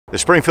The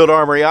Springfield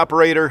Armory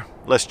operator,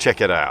 let's check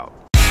it out.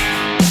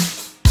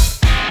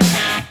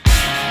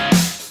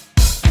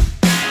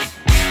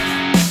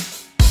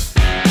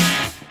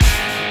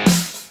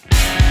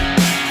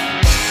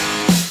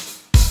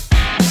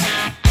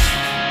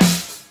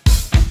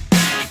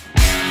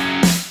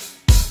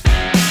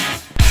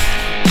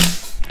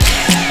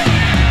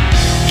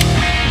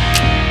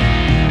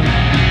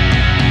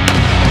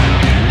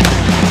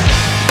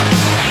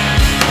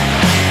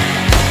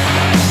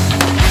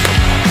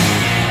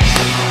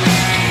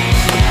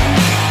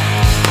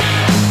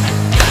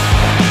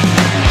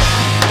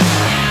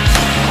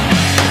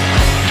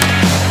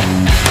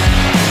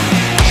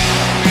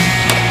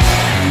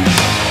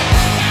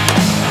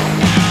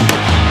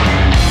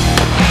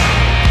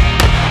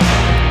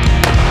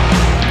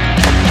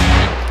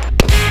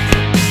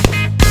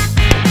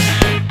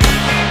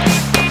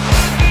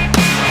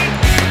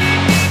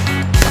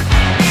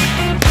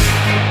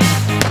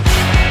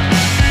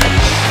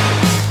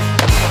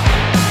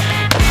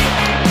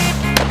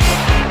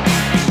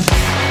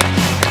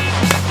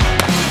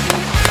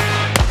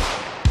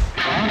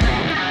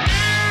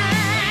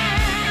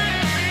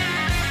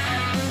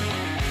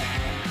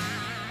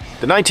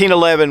 The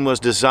 1911 was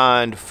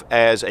designed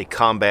as a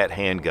combat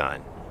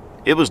handgun.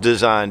 It was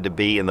designed to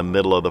be in the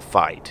middle of the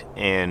fight,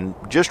 and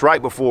just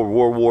right before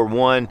World War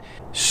I,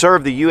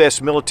 served the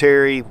U.S.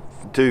 military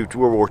to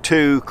World War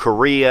II,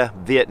 Korea,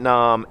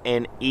 Vietnam,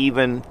 and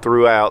even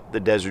throughout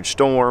the Desert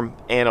Storm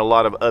and a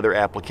lot of other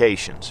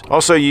applications.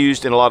 Also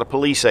used in a lot of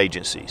police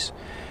agencies,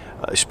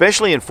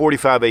 especially in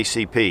 45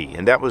 ACP,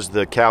 and that was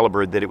the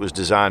caliber that it was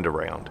designed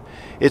around.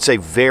 It's a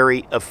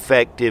very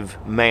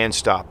effective man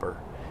stopper.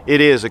 It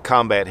is a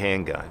combat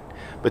handgun.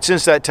 But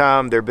since that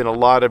time, there have been a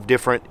lot of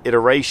different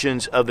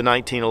iterations of the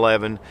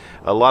 1911.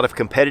 A lot of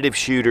competitive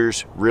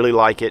shooters really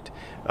like it.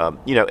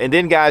 And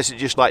then guys that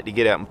just like to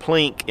get out and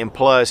plink, and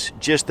plus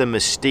just the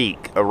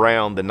mystique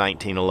around the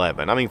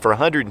 1911. I mean, for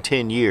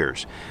 110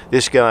 years,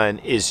 this gun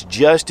is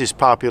just as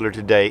popular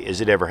today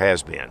as it ever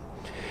has been.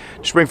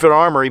 Springfield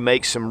Armory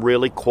makes some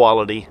really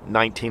quality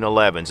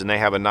 1911s, and they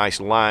have a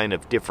nice line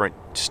of different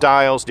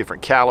styles,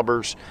 different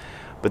calibers.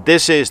 But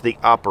this is the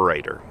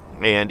operator,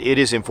 and it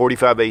is in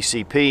 45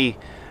 ACP.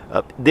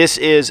 This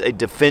is a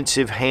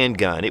defensive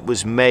handgun. It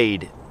was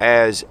made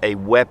as a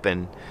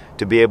weapon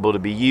to be able to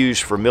be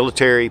used for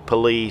military,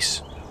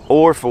 police,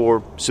 or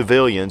for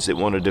civilians that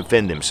want to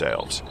defend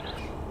themselves.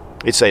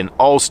 It's an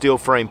all-steel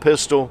frame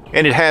pistol,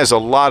 and it has a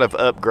lot of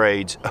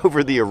upgrades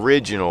over the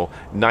original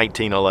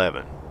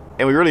 1911.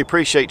 And we really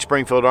appreciate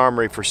Springfield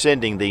Armory for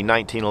sending the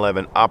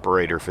 1911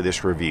 operator for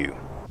this review.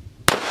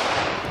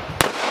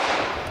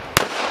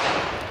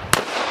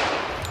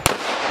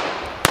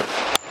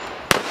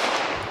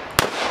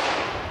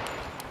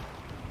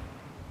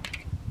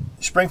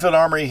 Springfield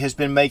Armory has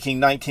been making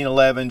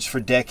 1911s for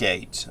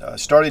decades.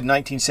 Started in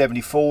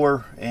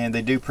 1974, and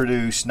they do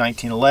produce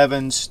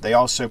 1911s. They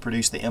also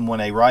produce the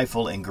M1A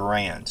rifle and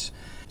Garands.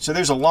 So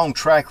there's a long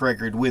track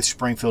record with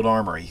Springfield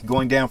Armory,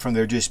 going down from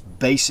their just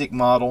basic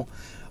model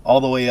all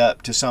the way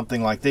up to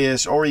something like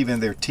this, or even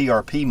their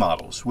TRP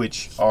models,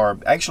 which are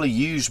actually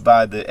used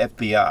by the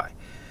FBI,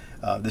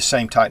 the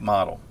same type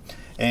model.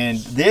 And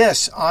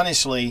this,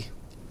 honestly,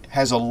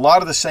 has a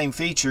lot of the same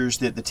features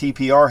that the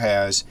TPR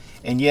has,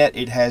 and yet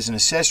it has an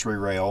accessory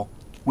rail,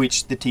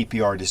 which the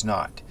TPR does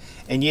not.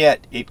 And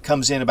yet it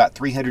comes in about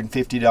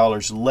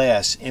 $350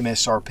 less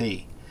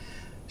MSRP.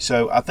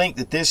 So I think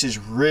that this is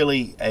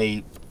really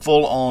a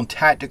full-on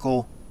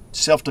tactical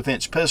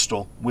self-defense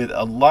pistol with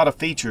a lot of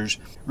features,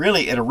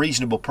 really at a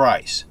reasonable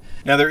price.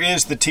 Now there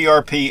is the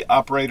TRP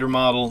operator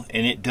model,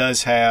 and it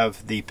does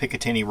have the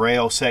Picatinny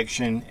rail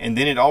section, and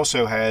then it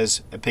also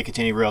has a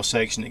Picatinny rail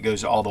section that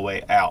goes all the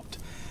way out.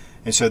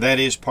 And so that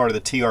is part of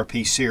the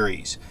TRP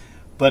series.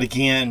 But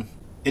again,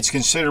 it's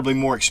considerably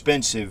more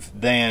expensive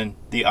than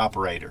the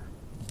operator.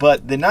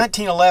 But the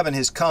 1911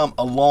 has come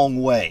a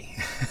long way.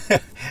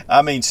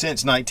 I mean,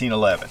 since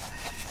 1911.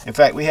 In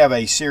fact, we have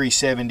a Series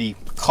 70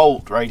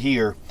 Colt right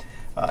here.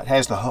 It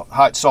has the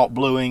hot salt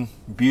bluing,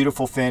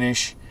 beautiful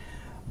finish.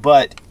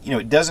 But,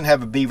 it doesn't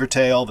have a beaver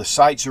tail. The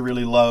sights are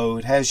really low.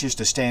 It has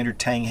just a standard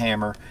tang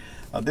hammer.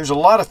 There's a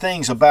lot of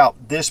things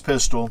about this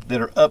pistol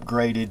that are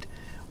upgraded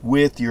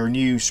with your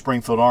new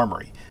Springfield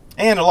Armory.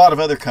 And a lot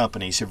of other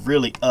companies have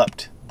really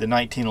upped the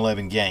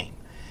 1911 game.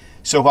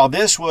 So while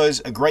this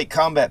was a great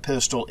combat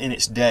pistol in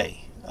its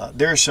day,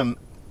 there are some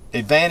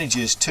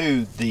advantages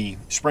to the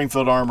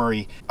Springfield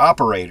Armory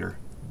operator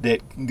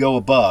that can go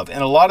above.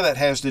 And a lot of that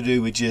has to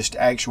do with just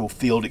actual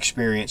field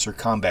experience or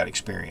combat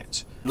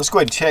experience. Let's go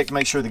ahead and check to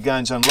make sure the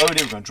gun's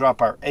unloaded. We're going to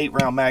drop our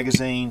 8-round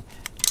magazine,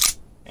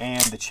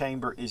 and the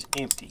chamber is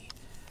empty.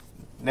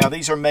 Now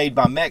these are made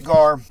by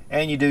Metgar,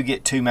 and you do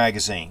get 2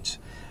 magazines.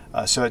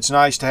 So it's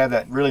nice to have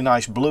that really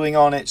nice bluing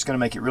on it. It's going to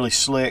make it really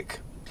slick.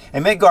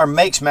 And Metgar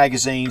makes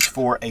magazines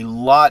for a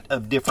lot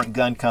of different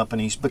gun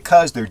companies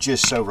because they're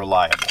just so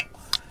reliable.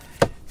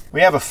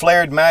 We have a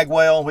flared mag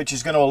well, which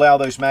is going to allow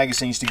those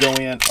magazines to go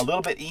in a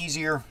little bit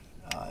easier.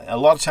 A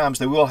lot of times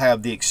they will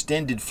have the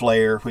extended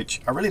flare, which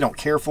I really don't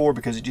care for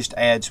because it just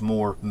adds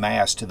more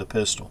mass to the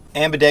pistol.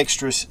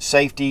 Ambidextrous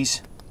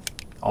safeties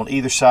on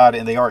either side,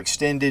 and they are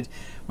extended.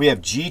 We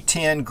have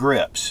G10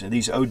 grips, and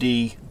these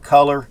OD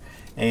color,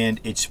 and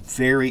it's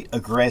very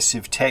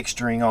aggressive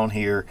texturing on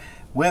here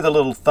with a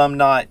little thumb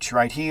notch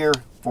right here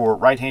for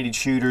right-handed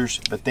shooters,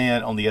 but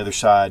then on the other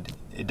side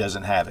it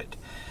doesn't have it.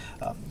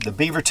 The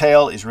beaver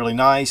tail is really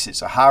nice.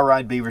 It's a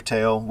high-ride beaver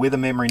tail with a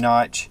memory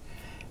notch,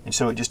 and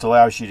so it just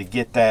allows you to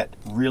get that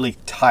really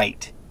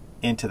tight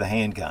into the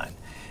handgun.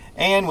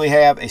 And we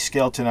have a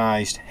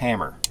skeletonized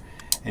hammer,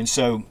 and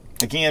so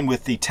again,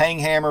 with the Tang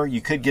hammer,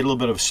 you could get a little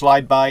bit of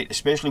slide bite,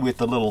 especially with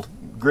the little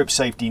grip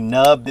safety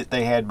nub that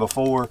they had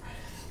before,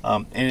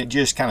 and it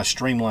just kind of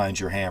streamlines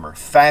your hammer.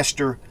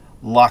 Faster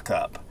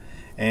lockup,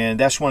 and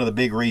that's one of the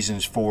big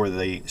reasons for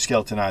the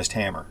skeletonized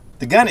hammer.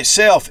 The gun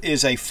itself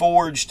is a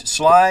forged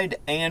slide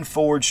and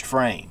forged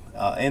frame,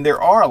 and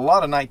there are a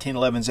lot of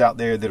 1911s out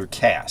there that are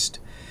cast,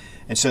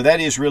 and so that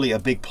is really a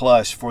big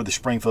plus for the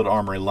Springfield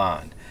Armory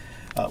line.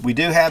 We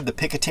do have the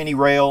Picatinny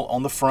rail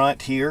on the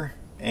front here,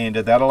 and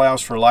that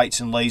allows for lights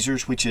and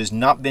lasers, which has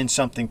not been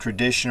something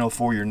traditional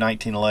for your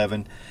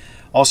 1911.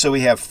 Also,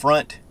 we have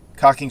front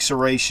cocking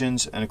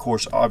serrations, and of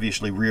course,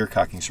 obviously, rear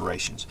cocking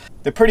serrations.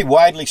 They're pretty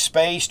widely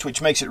spaced,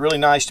 which makes it really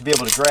nice to be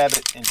able to grab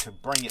it and to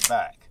bring it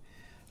back.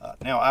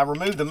 Now, I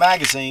removed the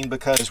magazine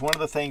because one of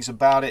the things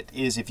about it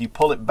is if you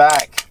pull it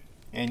back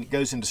and it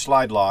goes into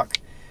slide lock,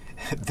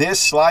 this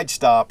slide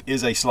stop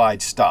is a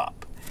slide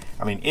stop.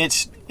 I mean,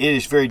 it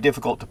is very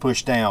difficult to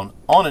push down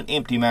on an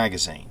empty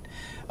magazine.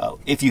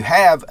 If you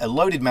have a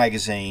loaded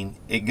magazine,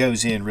 it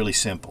goes in really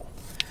simple.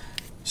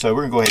 So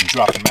we're going to go ahead and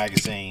drop the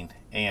magazine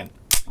and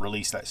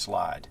release that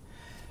slide.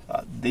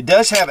 It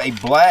does have a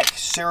black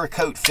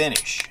Cerakote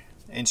finish,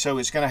 and so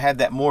it's going to have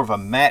that more of a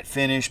matte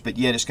finish, but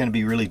yet it's going to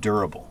be really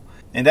durable.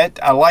 And that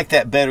I like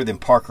that better than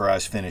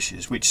Parkerized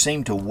finishes, which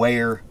seem to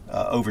wear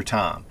over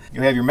time.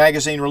 You have your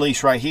magazine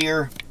release right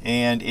here,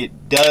 and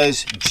it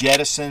does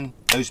jettison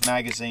those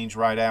magazines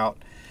right out.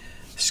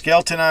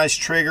 Skeletonized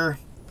trigger.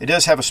 It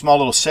does have a small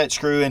little set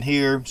screw in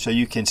here so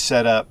you can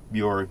set up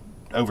your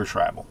over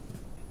travel.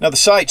 Now the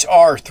sights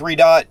are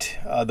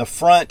 3-dot. The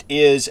front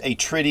is a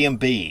tritium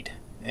bead,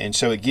 and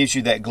so it gives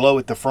you that glow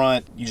at the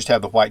front. You just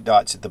have the white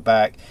dots at the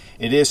back.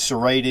 It is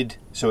serrated,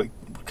 so it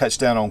cuts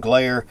down on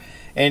glare,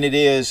 and it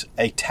is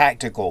a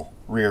tactical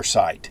rear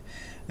sight.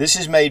 This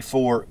is made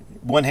for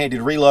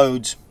one-handed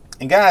reloads,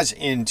 and guys,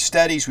 in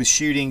studies with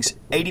shootings,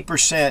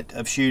 80%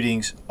 of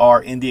shootings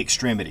are in the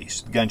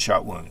extremities,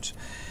 gunshot wounds.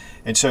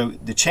 And so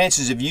the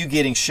chances of you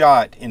getting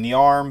shot in the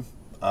arm,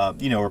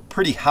 are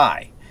pretty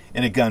high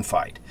in a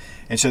gunfight.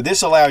 And so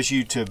this allows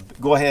you to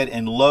go ahead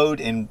and load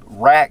and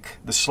rack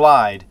the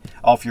slide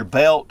off your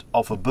belt,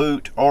 off a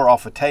boot, or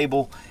off a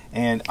table.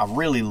 And I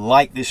really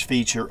like this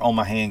feature on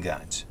my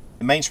handguns.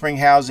 The mainspring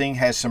housing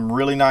has some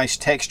really nice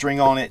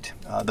texturing on it.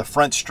 The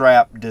front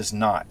strap does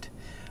not.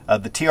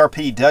 The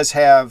TRP does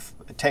have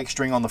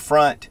texturing on the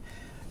front,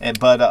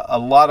 but a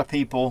lot of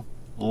people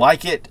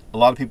like it, a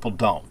lot of people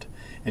don't.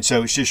 And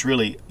so it's just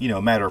really,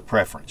 a matter of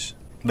preference.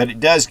 But it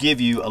does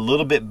give you a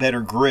little bit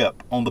better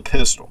grip on the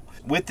pistol.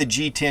 With the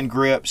G10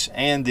 grips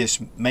and this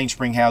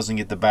mainspring housing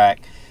at the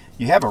back,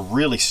 you have a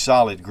really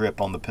solid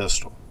grip on the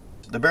pistol.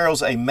 The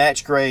barrel's a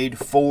match grade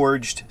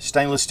forged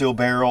stainless steel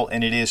barrel,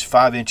 and it is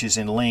 5 inches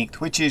in length,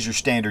 which is your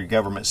standard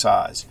government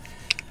size.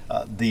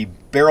 The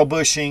barrel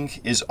bushing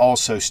is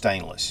also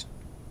stainless,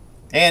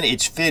 and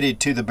it's fitted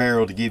to the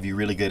barrel to give you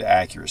really good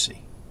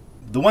accuracy.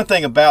 The one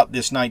thing about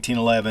this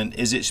 1911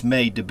 is it's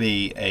made to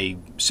be a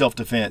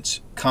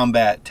self-defense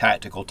combat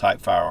tactical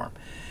type firearm,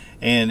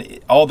 and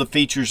all the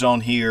features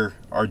on here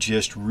are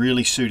just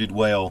really suited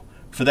well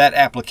for that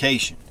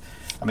application.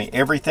 I mean,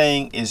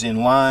 everything is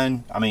in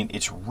line. I mean,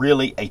 it's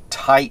really a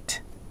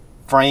tight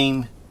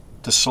frame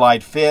to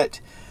slide fit.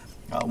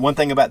 One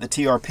thing about the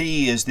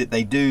TRP is that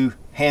they do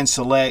hand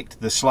select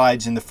the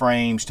slides in the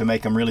frames to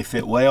make them really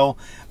fit well.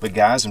 But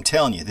guys, I'm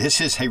telling you,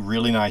 this is a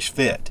really nice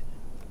fit.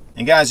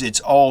 And guys, it's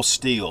all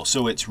steel,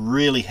 so it's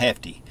really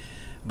hefty.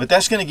 But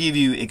that's going to give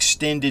you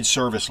extended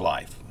service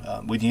life.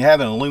 When you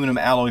have an aluminum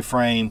alloy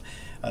frame,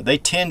 they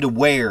tend to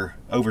wear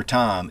over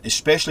time,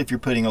 especially if you're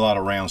putting a lot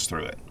of rounds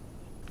through it.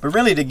 But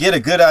really, to get a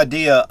good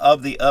idea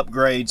of the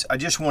upgrades, I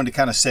just wanted to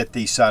kind of set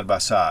these side by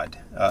side.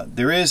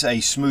 There is a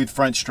smooth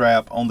front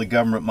strap on the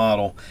government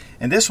model,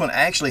 and this one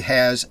actually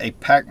has a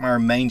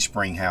Pachmayr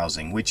mainspring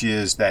housing, which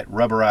is that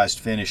rubberized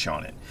finish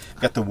on it.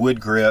 Got the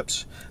wood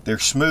grips. They're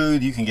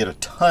smooth. You can get a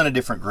ton of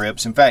different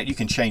grips. In fact, you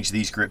can change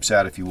these grips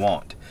out if you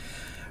want.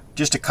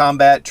 Just a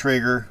combat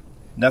trigger,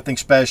 nothing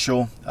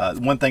special.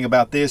 One thing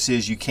about this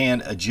is you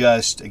can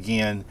adjust,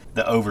 again,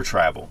 the over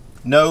travel.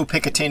 No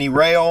Picatinny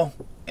rail.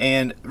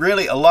 And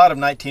really, a lot of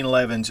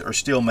 1911s are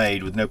still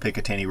made with no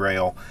Picatinny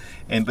rail,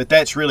 but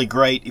that's really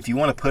great if you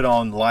want to put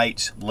on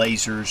lights,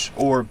 lasers,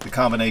 or the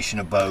combination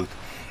of both.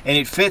 And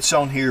it fits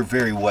on here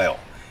very well.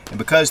 And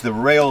because the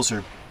rails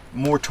are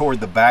more toward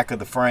the back of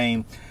the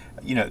frame,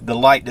 you know, the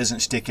light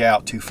doesn't stick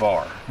out too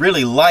far.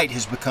 Really, light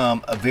has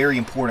become a very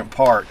important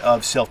part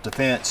of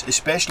self-defense,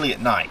 especially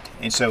at night.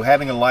 And so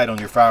having a light on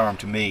your firearm,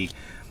 to me,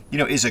 you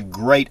know, is a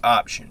great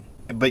option.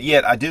 But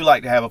yet I do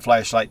like to have a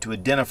flashlight to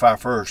identify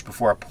first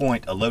before I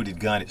point a loaded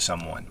gun at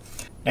someone.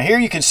 Now here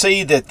you can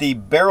see that the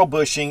barrel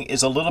bushing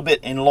is a little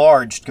bit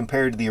enlarged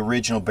compared to the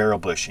original barrel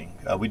bushing.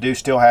 We do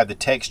still have the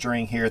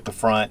texturing here at the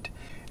front.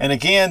 And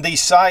again,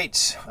 these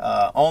sights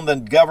on the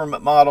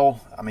government model,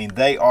 I mean,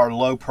 they are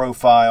low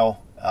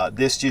profile.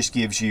 This just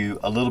gives you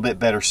a little bit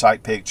better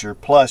sight picture.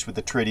 Plus with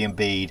the tritium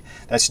bead,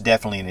 that's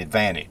definitely an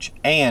advantage.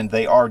 And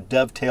they are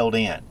dovetailed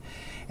in.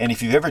 And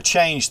if you've ever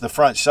changed the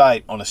front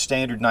sight on a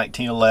standard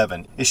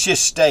 1911, it's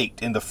just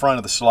staked in the front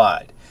of the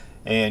slide.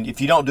 And if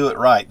you don't do it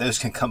right, those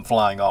can come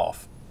flying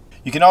off.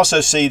 You can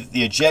also see that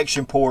the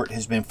ejection port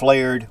has been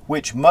flared,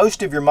 which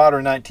most of your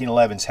modern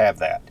 1911s have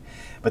that.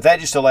 But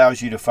that just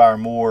allows you to fire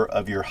more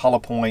of your hollow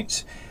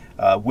points,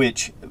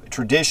 which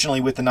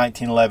traditionally with the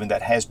 1911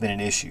 that has been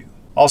an issue.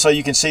 Also,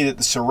 you can see that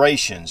the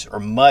serrations are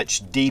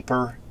much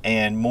deeper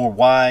and more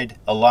wide,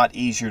 a lot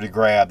easier to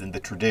grab than the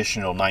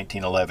traditional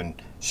 1911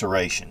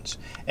 serrations.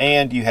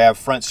 And you have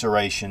front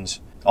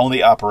serrations on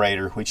the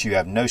operator, which you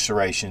have no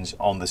serrations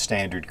on the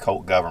standard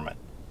Colt Government.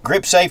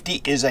 Grip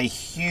safety is a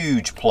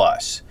huge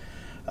plus.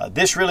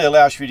 This really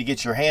allows you to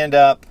get your hand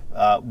up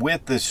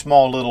with the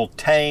small little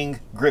tang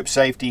grip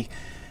safety.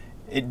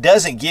 It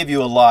doesn't give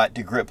you a lot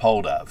to grip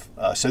hold of.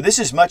 So this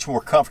is much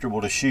more comfortable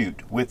to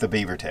shoot with the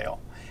beaver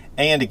tail.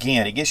 And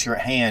again, it gets your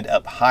hand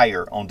up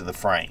higher onto the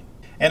frame.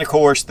 And of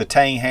course, the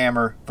tang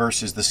hammer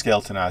versus the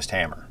skeletonized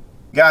hammer.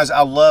 Guys,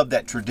 I love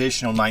that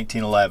traditional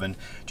 1911,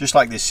 just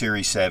like this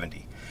Series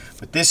 70.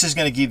 But this is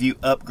going to give you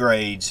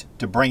upgrades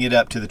to bring it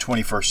up to the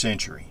 21st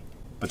century.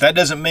 But that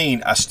doesn't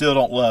mean I still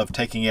don't love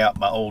taking out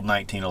my old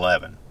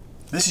 1911.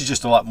 This is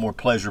just a lot more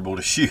pleasurable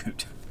to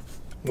shoot.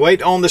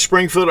 Weight on the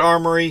Springfield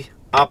Armory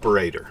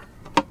operator.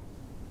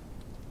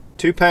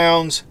 2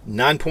 pounds,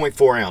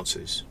 9.4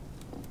 ounces.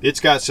 It's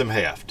got some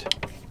heft.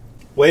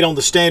 Weight on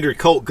the standard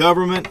Colt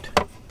Government,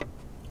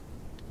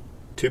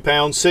 2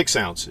 pounds, 6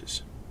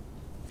 ounces.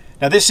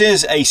 Now this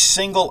is a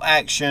single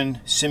action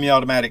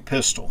semi-automatic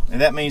pistol,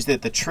 and that means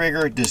that the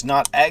trigger does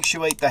not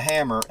actuate the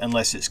hammer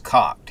unless it's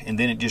cocked, and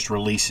then it just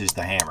releases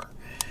the hammer.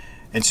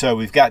 And so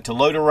we've got to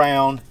load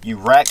around, you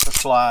rack the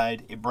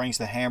slide, it brings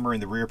the hammer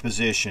in the rear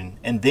position,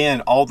 and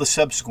then all the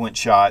subsequent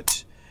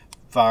shots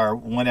fire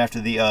one after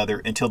the other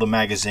until the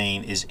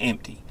magazine is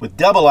empty. With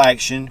double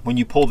action, when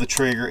you pull the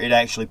trigger, it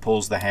actually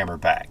pulls the hammer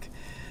back.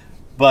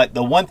 But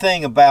the one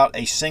thing about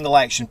a single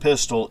action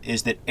pistol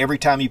is that every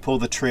time you pull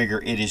the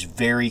trigger, it is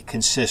very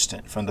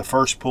consistent from the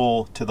first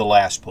pull to the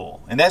last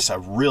pull. And that's a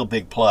real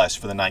big plus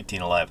for the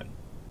 1911.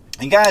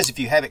 And guys, if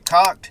you have it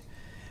cocked,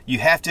 you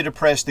have to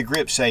depress the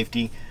grip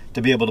safety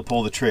to be able to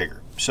pull the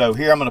trigger. So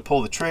here I'm going to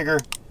pull the trigger,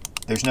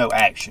 there's no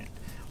action.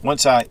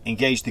 Once I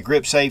engage the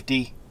grip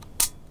safety,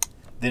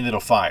 then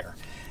it'll fire.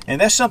 And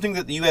that's something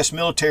that the U.S.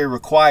 military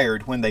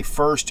required when they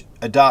first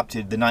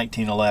adopted the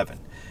 1911.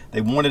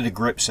 They wanted a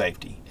grip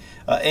safety.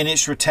 And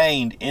it's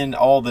retained in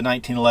all the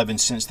 1911s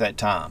since that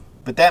time.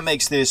 But that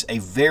makes this a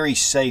very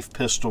safe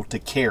pistol to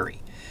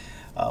carry.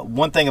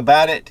 One thing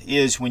about it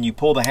is when you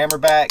pull the hammer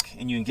back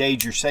and you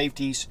engage your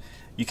safeties,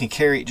 you can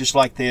carry it just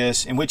like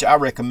this, in which I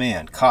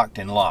recommend, cocked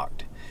and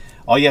locked.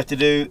 All you have to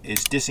do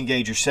is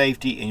disengage your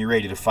safety and you're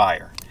ready to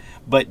fire.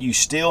 But you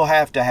still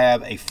have to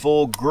have a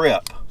full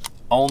grip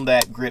on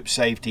that grip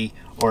safety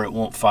or it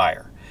won't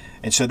fire.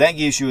 And so that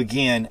gives you,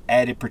 again,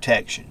 added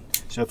protection.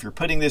 So if you're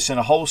putting this in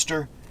a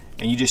holster,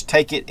 and you just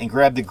take it and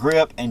grab the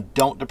grip and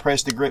don't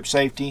depress the grip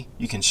safety,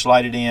 you can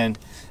slide it in,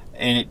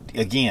 and it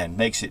again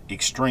makes it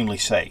extremely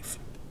safe.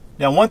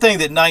 Now, one thing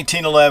that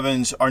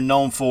 1911s are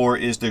known for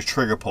is their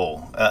trigger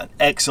pull, an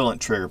excellent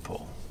trigger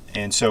pull.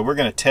 And so we're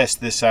going to test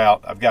this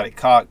out. I've got it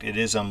cocked, it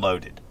is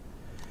unloaded.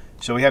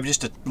 So we have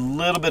just a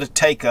little bit of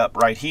take up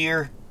right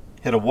here,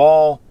 hit a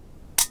wall.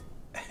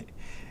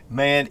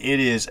 Man,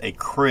 it is a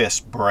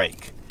crisp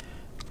break.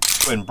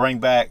 Go ahead and bring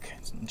back,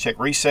 check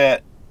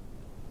reset.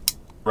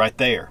 Right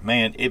there,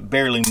 man, it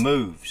barely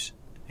moves,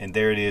 and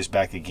there it is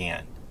back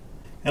again.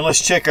 And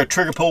let's check our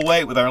trigger pull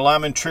weight with our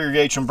Lyman trigger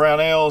gauge from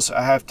Brownells.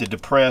 I have to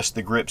depress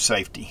the grip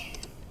safety.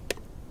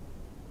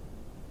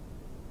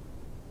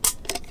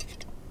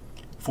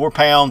 4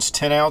 pounds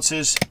 10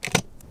 ounces.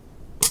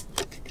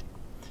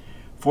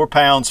 4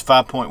 pounds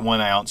 5.1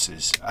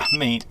 ounces. I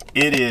mean,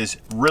 it is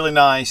really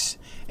nice,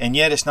 and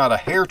yet it's not a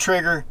hair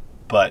trigger,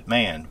 but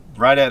man,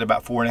 right at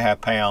about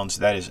 4.5 pounds,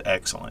 that is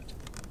excellent.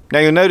 Now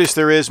you'll notice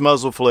there is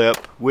muzzle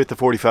flip with the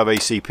 45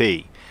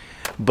 ACP,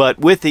 but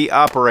with the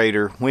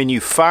operator, when you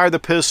fire the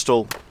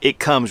pistol, it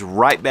comes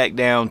right back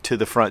down to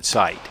the front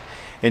sight.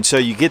 And so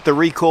you get the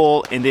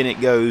recoil and then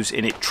it goes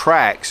and it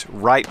tracks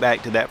right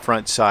back to that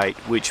front sight,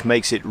 which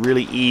makes it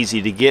really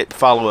easy to get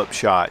follow-up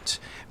shots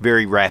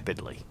very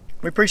rapidly.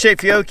 We appreciate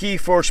Fiocchi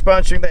for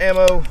sponsoring the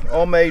ammo,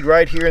 all made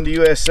right here in the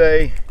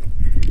USA.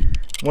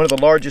 One of the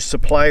largest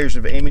suppliers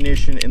of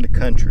ammunition in the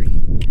country.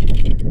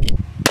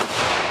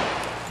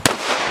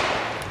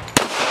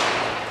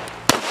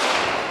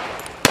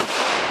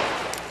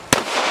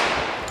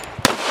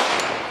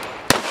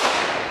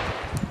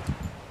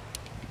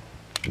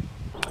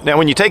 Now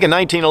when you take a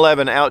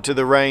 1911 out to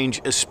the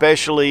range,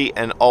 especially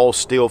an all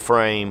steel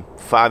frame,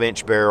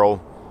 5-inch barrel,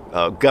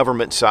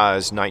 government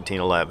size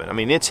 1911, I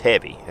mean, it's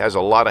heavy, it has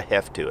a lot of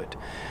heft to it,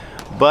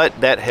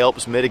 but that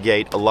helps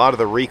mitigate a lot of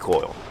the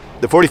recoil.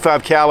 The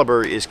 .45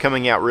 caliber is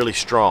coming out really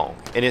strong,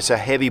 and it's a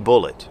heavy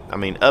bullet. I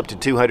mean, up to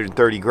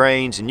 230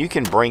 grains, and you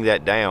can bring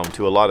that down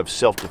to a lot of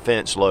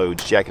self-defense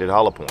loads, jacketed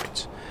hollow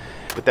points.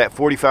 But that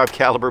 .45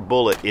 caliber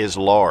bullet is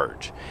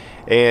large,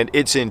 and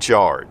it's in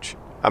charge.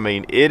 I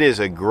mean, it is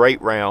a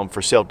great round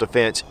for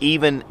self-defense,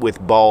 even with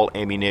ball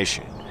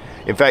ammunition.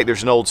 In fact,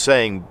 there's an old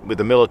saying with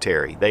the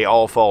military, they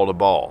all fall to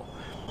ball.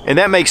 And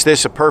that makes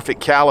this a perfect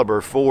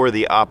caliber for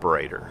the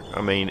operator.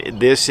 I mean,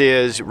 this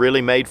is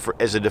really made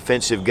as a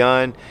defensive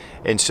gun,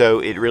 and so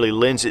it really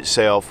lends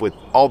itself with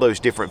all those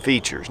different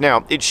features.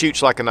 Now, it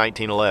shoots like a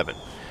 1911.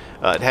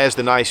 It has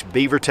the nice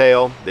beaver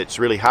tail that's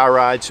really high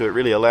ride, so it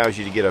really allows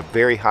you to get a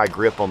very high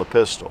grip on the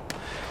pistol.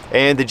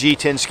 And the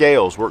G10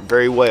 scales work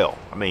very well.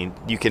 I mean,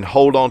 you can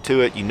hold on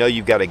to it, you know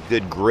you've got a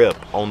good grip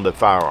on the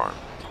firearm.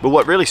 But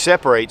what really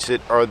separates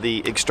it are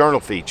the external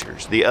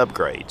features, the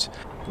upgrades.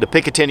 The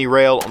Picatinny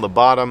rail on the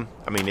bottom,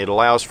 I mean, it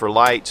allows for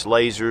lights,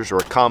 lasers, or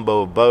a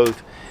combo of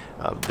both.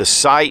 The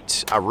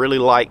sights, I really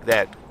like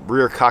that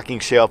rear cocking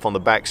shelf on the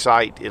back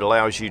sight. It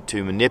allows you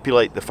to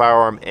manipulate the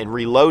firearm and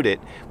reload it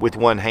with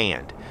one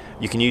hand.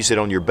 You can use it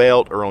on your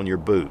belt or on your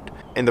boot.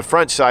 And the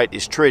front sight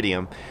is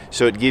tritium,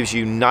 so it gives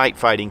you night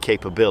fighting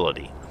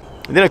capability.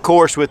 And then of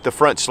course with the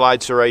front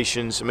slide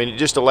serrations, I mean, it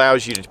just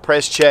allows you to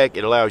press check,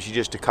 it allows you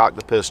just to cock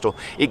the pistol.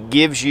 It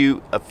gives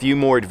you a few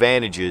more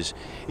advantages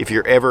if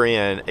you're ever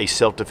in a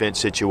self-defense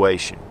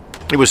situation.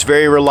 It was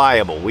very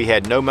reliable. We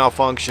had no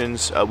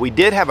malfunctions. We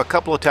did have a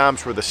couple of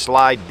times where the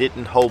slide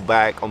didn't hold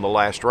back on the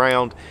last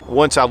round.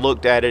 Once I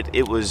looked at it,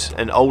 it was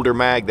an older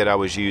mag that I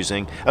was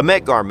using, a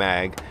Metgar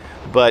mag,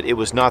 but it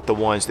was not the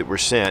ones that were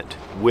sent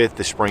with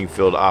the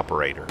Springfield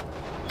operator.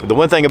 The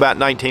one thing about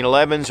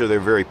 1911s are they're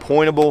very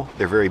pointable,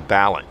 they're very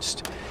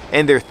balanced,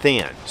 and they're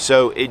thin.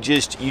 So you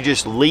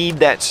just lead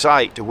that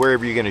sight to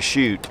wherever you're going to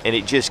shoot, and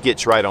it just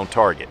gets right on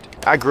target.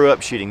 I grew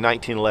up shooting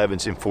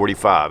 1911s in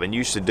 .45 and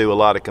used to do a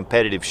lot of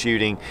competitive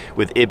shooting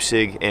with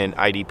IPSC and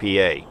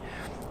IDPA.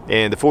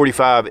 And the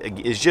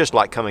 .45 is just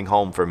like coming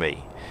home for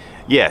me.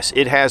 Yes,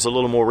 it has a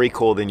little more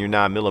recoil than your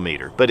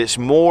 9mm, but it's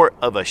more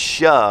of a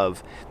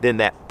shove than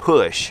that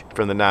push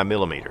from the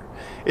 9mm.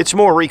 It's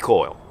more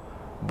recoil,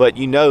 but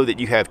you know that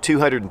you have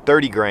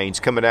 230 grains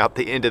coming out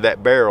the end of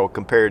that barrel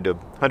compared to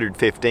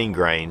 115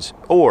 grains,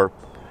 or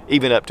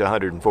even up to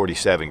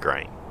 147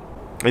 grain.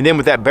 And then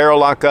with that barrel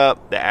lock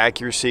up, the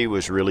accuracy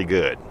was really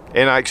good,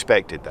 and I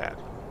expected that.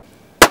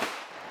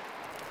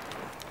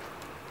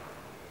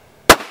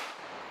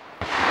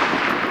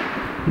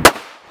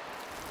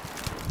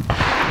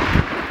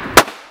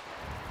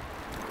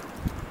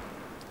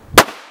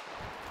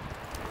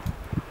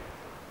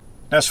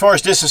 Now as far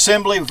as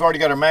disassembly, we've already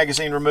got our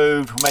magazine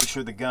removed. We'll make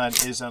sure the gun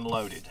is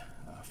unloaded.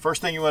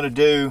 First thing you want to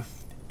do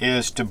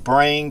is to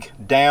bring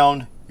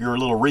down your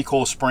little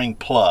recoil spring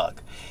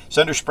plug. It's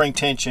under spring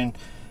tension,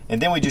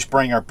 and then we just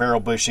bring our barrel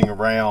bushing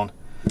around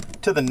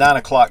to the 9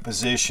 o'clock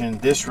position.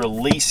 This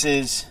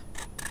releases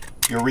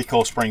your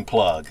recoil spring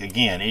plug.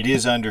 Again, it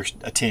is under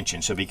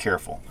tension, so be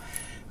careful.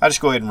 I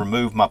just go ahead and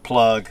remove my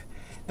plug.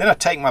 Then I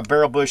take my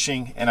barrel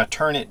bushing and I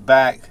turn it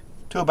back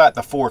to about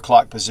the 4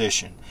 o'clock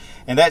position.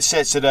 And that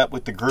sets it up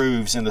with the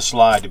grooves in the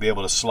slide to be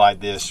able to slide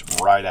this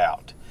right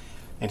out.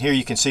 And here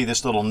you can see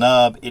this little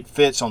nub. It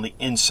fits on the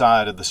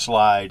inside of the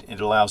slide and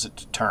it allows it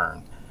to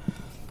turn.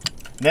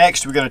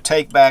 Next, we're going to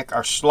take back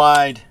our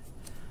slide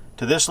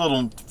to this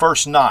little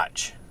first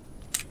notch.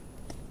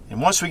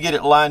 And once we get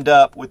it lined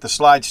up with the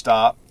slide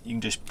stop, you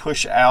can just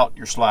push out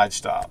your slide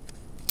stop.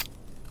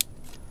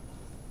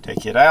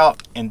 Take it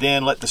out and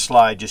then let the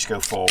slide just go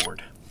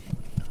forward.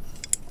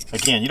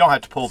 Again, you don't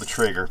have to pull the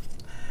trigger.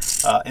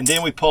 And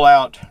then we pull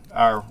out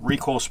our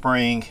recoil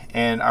spring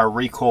and our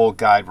recoil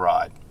guide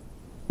rod.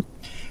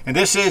 And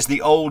this is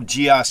the old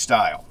GI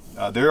style.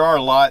 There are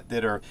a lot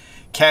that are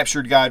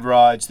captured guide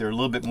rods. They're a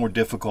little bit more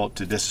difficult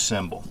to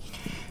disassemble.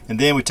 And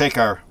then we take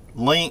our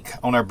link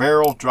on our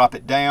barrel, drop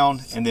it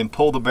down, and then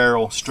pull the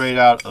barrel straight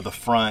out of the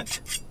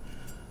front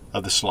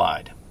of the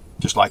slide,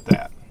 just like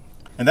that.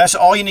 And that's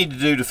all you need to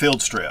do to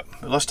field strip.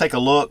 But let's take a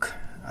look.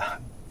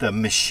 The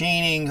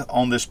machining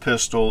on this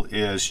pistol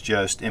is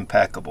just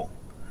impeccable.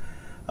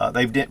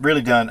 They've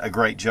really done a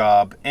great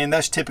job, and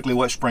that's typically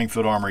what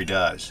Springfield Armory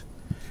does.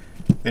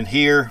 Then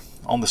here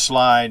on the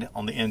slide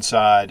on the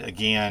inside,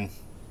 again,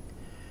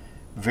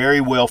 very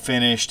well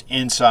finished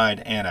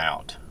inside and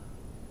out.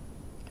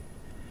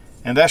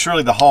 And that's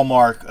really the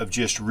hallmark of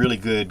just really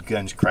good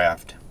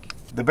gunscraft.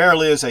 The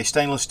barrel is a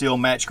stainless steel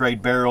match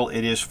grade barrel.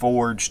 It is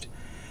forged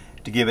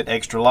to give it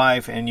extra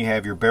life, and you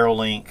have your barrel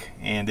link,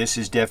 and this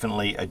is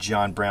definitely a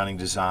John Browning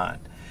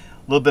design.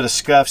 A little bit of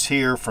scuffs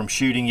here from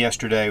shooting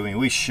yesterday. I mean,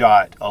 we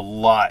shot a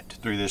lot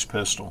through this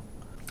pistol.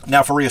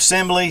 Now for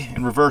reassembly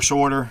in reverse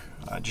order,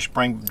 just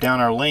bring down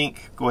our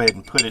link, go ahead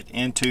and put it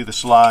into the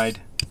slide,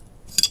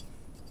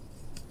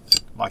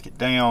 lock it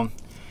down.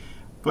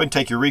 Go ahead and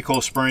take your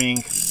recoil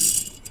spring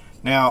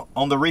Now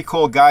on the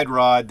recoil guide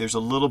rod, there's a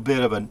little bit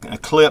of an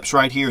ellipse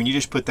right here, and you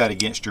just put that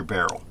against your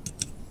barrel.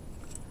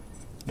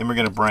 Then we're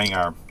going to bring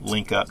our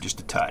link up just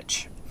a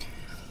touch.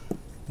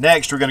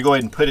 Next, we're going to go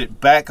ahead and put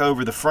it back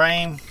over the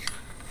frame.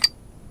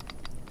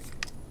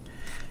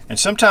 And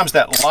sometimes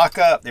that lock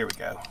up, there we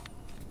go.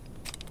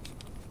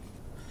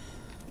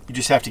 You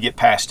just have to get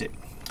past it.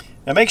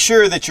 Now make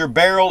sure that your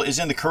barrel is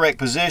in the correct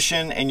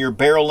position and your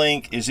barrel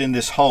link is in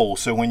this hole.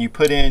 So when you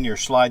put in your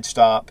slide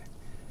stop,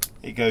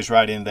 it goes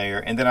right in there.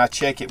 And then I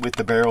check it with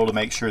the barrel to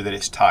make sure that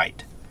it's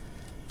tight.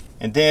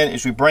 And then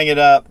as we bring it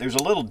up, there's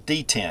a little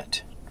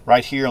detent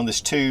right here on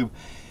this tube.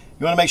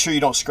 You want to make sure you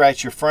don't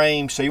scratch your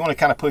frame. So you want to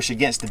kind of push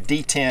against the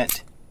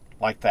detent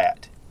like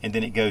that. And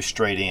then it goes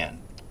straight in.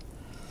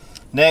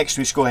 Next,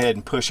 we just go ahead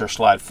and push our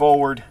slide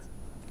forward.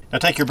 Now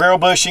take your barrel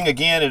bushing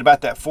again at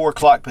about that 4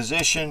 o'clock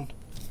position.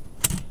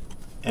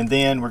 And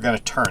then we're going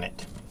to turn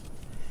it.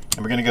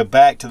 And we're going to go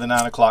back to the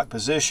 9 o'clock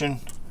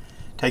position.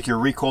 Take your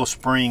recoil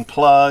spring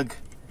plug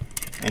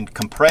and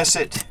compress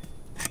it.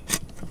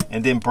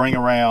 And then bring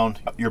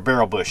around your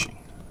barrel bushing.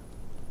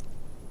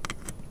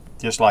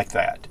 Just like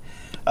that.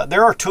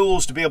 There are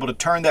tools to be able to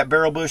turn that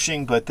barrel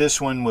bushing, but this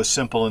one was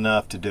simple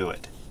enough to do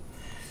it.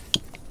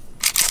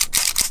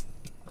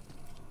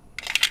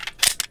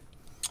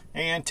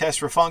 And test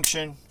for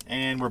function,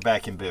 and we're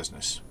back in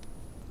business.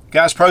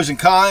 Guys, pros and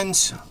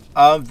cons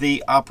of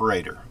the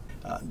operator.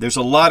 There's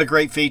a lot of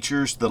great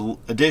features. The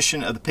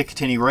addition of the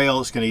Picatinny rail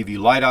is going to give you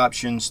light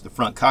options. The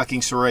front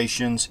cocking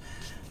serrations,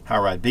 high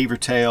ride beaver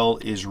tail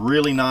is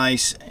really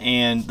nice,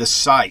 and the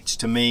sights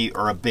to me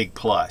are a big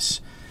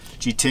plus.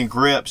 G10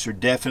 grips are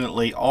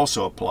definitely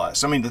also a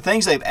plus. I mean, the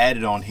things they've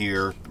added on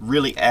here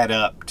really add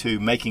up to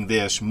making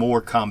this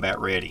more combat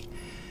ready.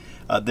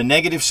 The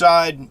negative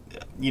side,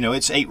 you know,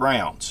 it's 8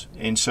 rounds,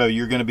 and so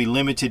you're going to be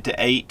limited to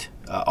 8.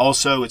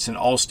 Also, it's an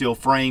all steel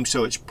frame,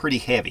 so it's pretty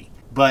heavy,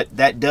 but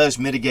that does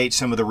mitigate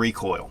some of the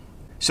recoil.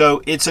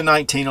 So it's a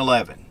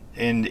 1911,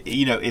 and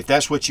you know, if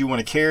that's what you want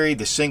to carry,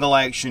 the single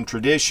action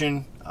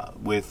tradition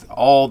with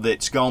all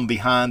that's gone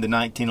behind the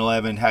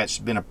 1911 has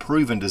been a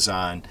proven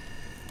design.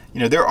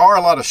 You know, there are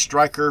a lot of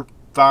striker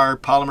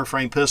fired polymer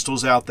frame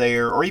pistols out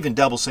there, or even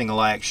double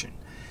single action,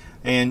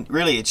 and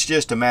really it's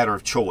just a matter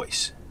of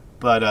choice.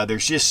 But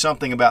there's just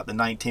something about the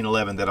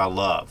 1911 that I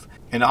love.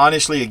 And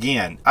honestly,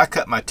 again, I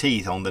cut my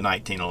teeth on the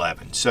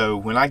 1911. So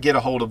when I get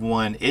a hold of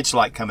one, it's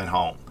like coming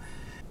home.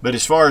 But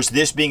as far as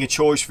this being a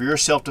choice for your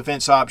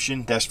self-defense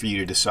option, that's for you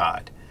to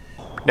decide.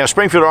 Now,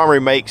 Springfield Armory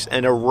makes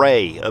an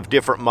array of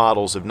different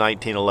models of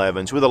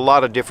 1911s with a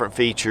lot of different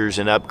features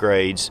and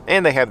upgrades,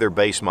 and they have their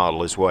base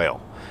model as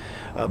well.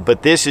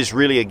 But this is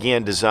really,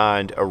 again,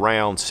 designed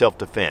around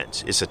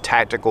self-defense. It's a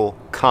tactical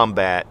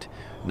combat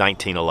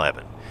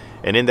 1911.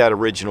 And in that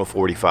original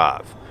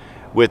 45.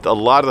 With a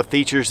lot of the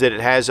features that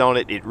it has on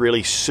it, it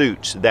really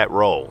suits that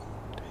role,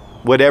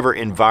 whatever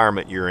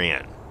environment you're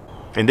in.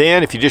 And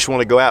then if you just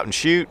want to go out and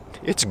shoot,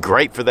 it's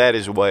great for that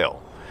as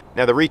well.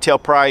 Now the retail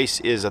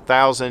price is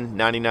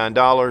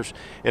 $1,099,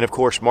 and of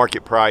course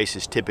market price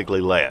is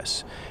typically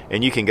less.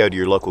 And you can go to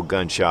your local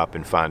gun shop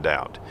and find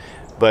out.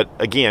 But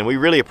again, we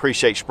really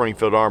appreciate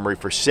Springfield Armory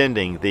for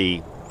sending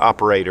the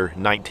Operator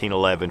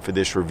 1911 for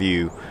this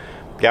review.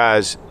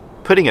 Guys,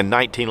 putting a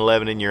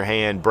 1911 in your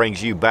hand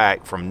brings you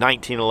back from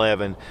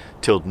 1911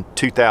 till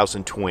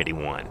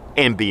 2021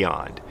 and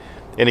beyond.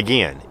 And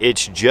again,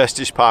 it's just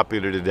as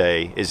popular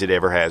today as it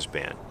ever has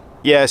been.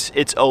 Yes,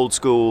 it's old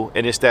school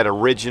and it's that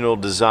original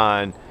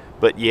design,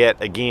 but yet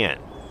again,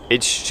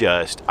 it's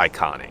just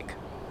iconic.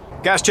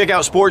 Guys, check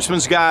out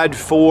Sportsman's Guide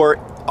for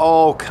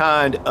all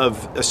kind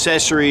of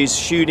accessories,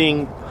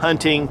 shooting,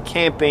 hunting,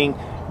 camping,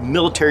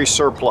 military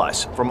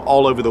surplus from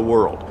all over the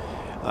world.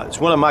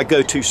 It's one of my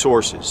go-to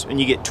sources, and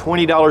you get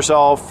 $20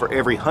 off for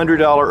every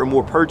 $100 or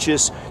more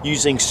purchase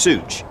using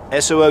Sootch,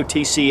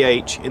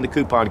 S-O-O-T-C-H, in the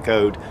coupon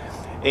code.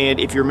 And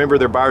if you're a member of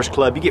their Buyers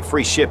Club, you get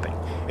free shipping.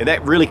 And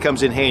that really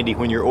comes in handy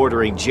when you're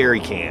ordering jerry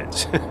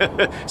cans.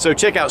 So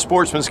check out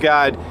Sportsman's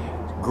Guide,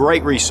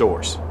 great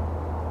resource.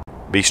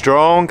 Be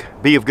strong,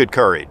 be of good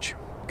courage.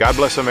 God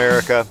bless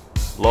America,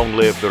 long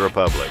live the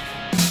Republic.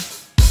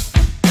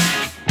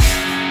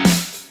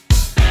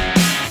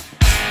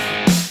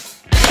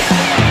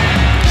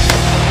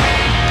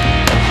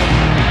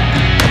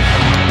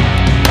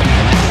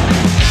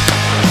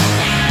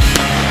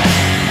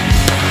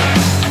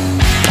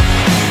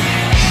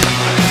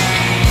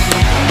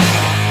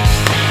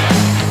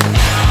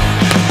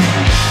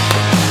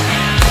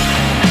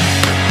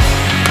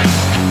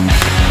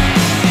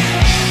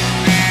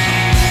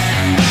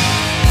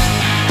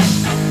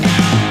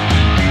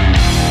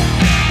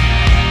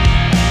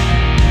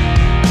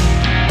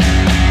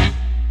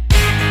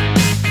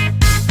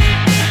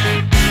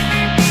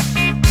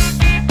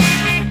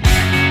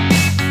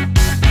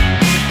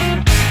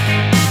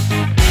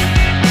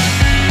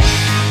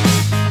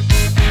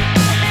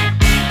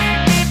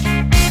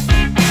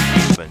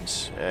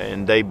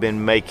 They've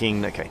been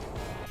making, okay,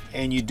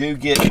 and you do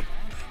get,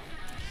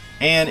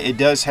 and it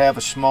does have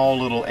a small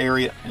little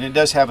area, and it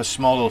does have a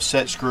small little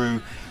set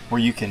screw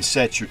where you can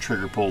set your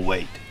trigger pull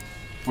weight.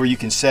 where you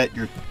can set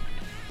your,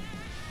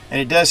 and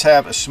it does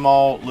have a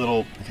small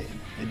little, okay,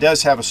 it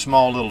does have a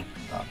small little,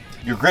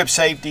 your grip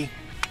safety.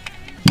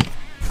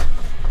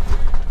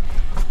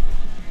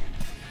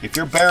 If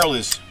your barrel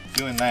is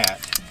doing that,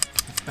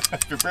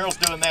 if your barrel's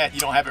doing that, you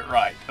don't have it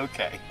right.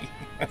 Okay.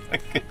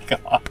 Good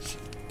gosh.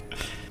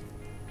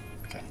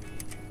 Okay.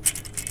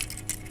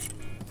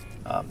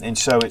 And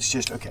so it's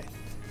just, okay.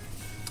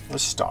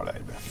 Let's start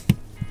over.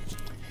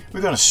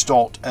 We're going to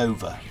start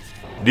over.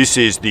 This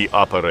is the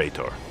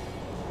operator.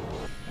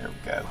 There we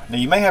go. Now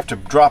you may have to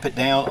drop it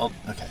down. Oh,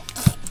 okay.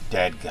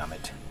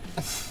 Dadgummit.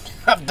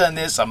 I've done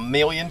this a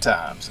million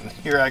times, and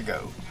here I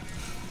go.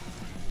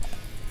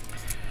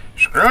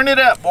 Screwing it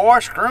up, boy,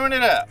 screwing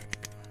it up.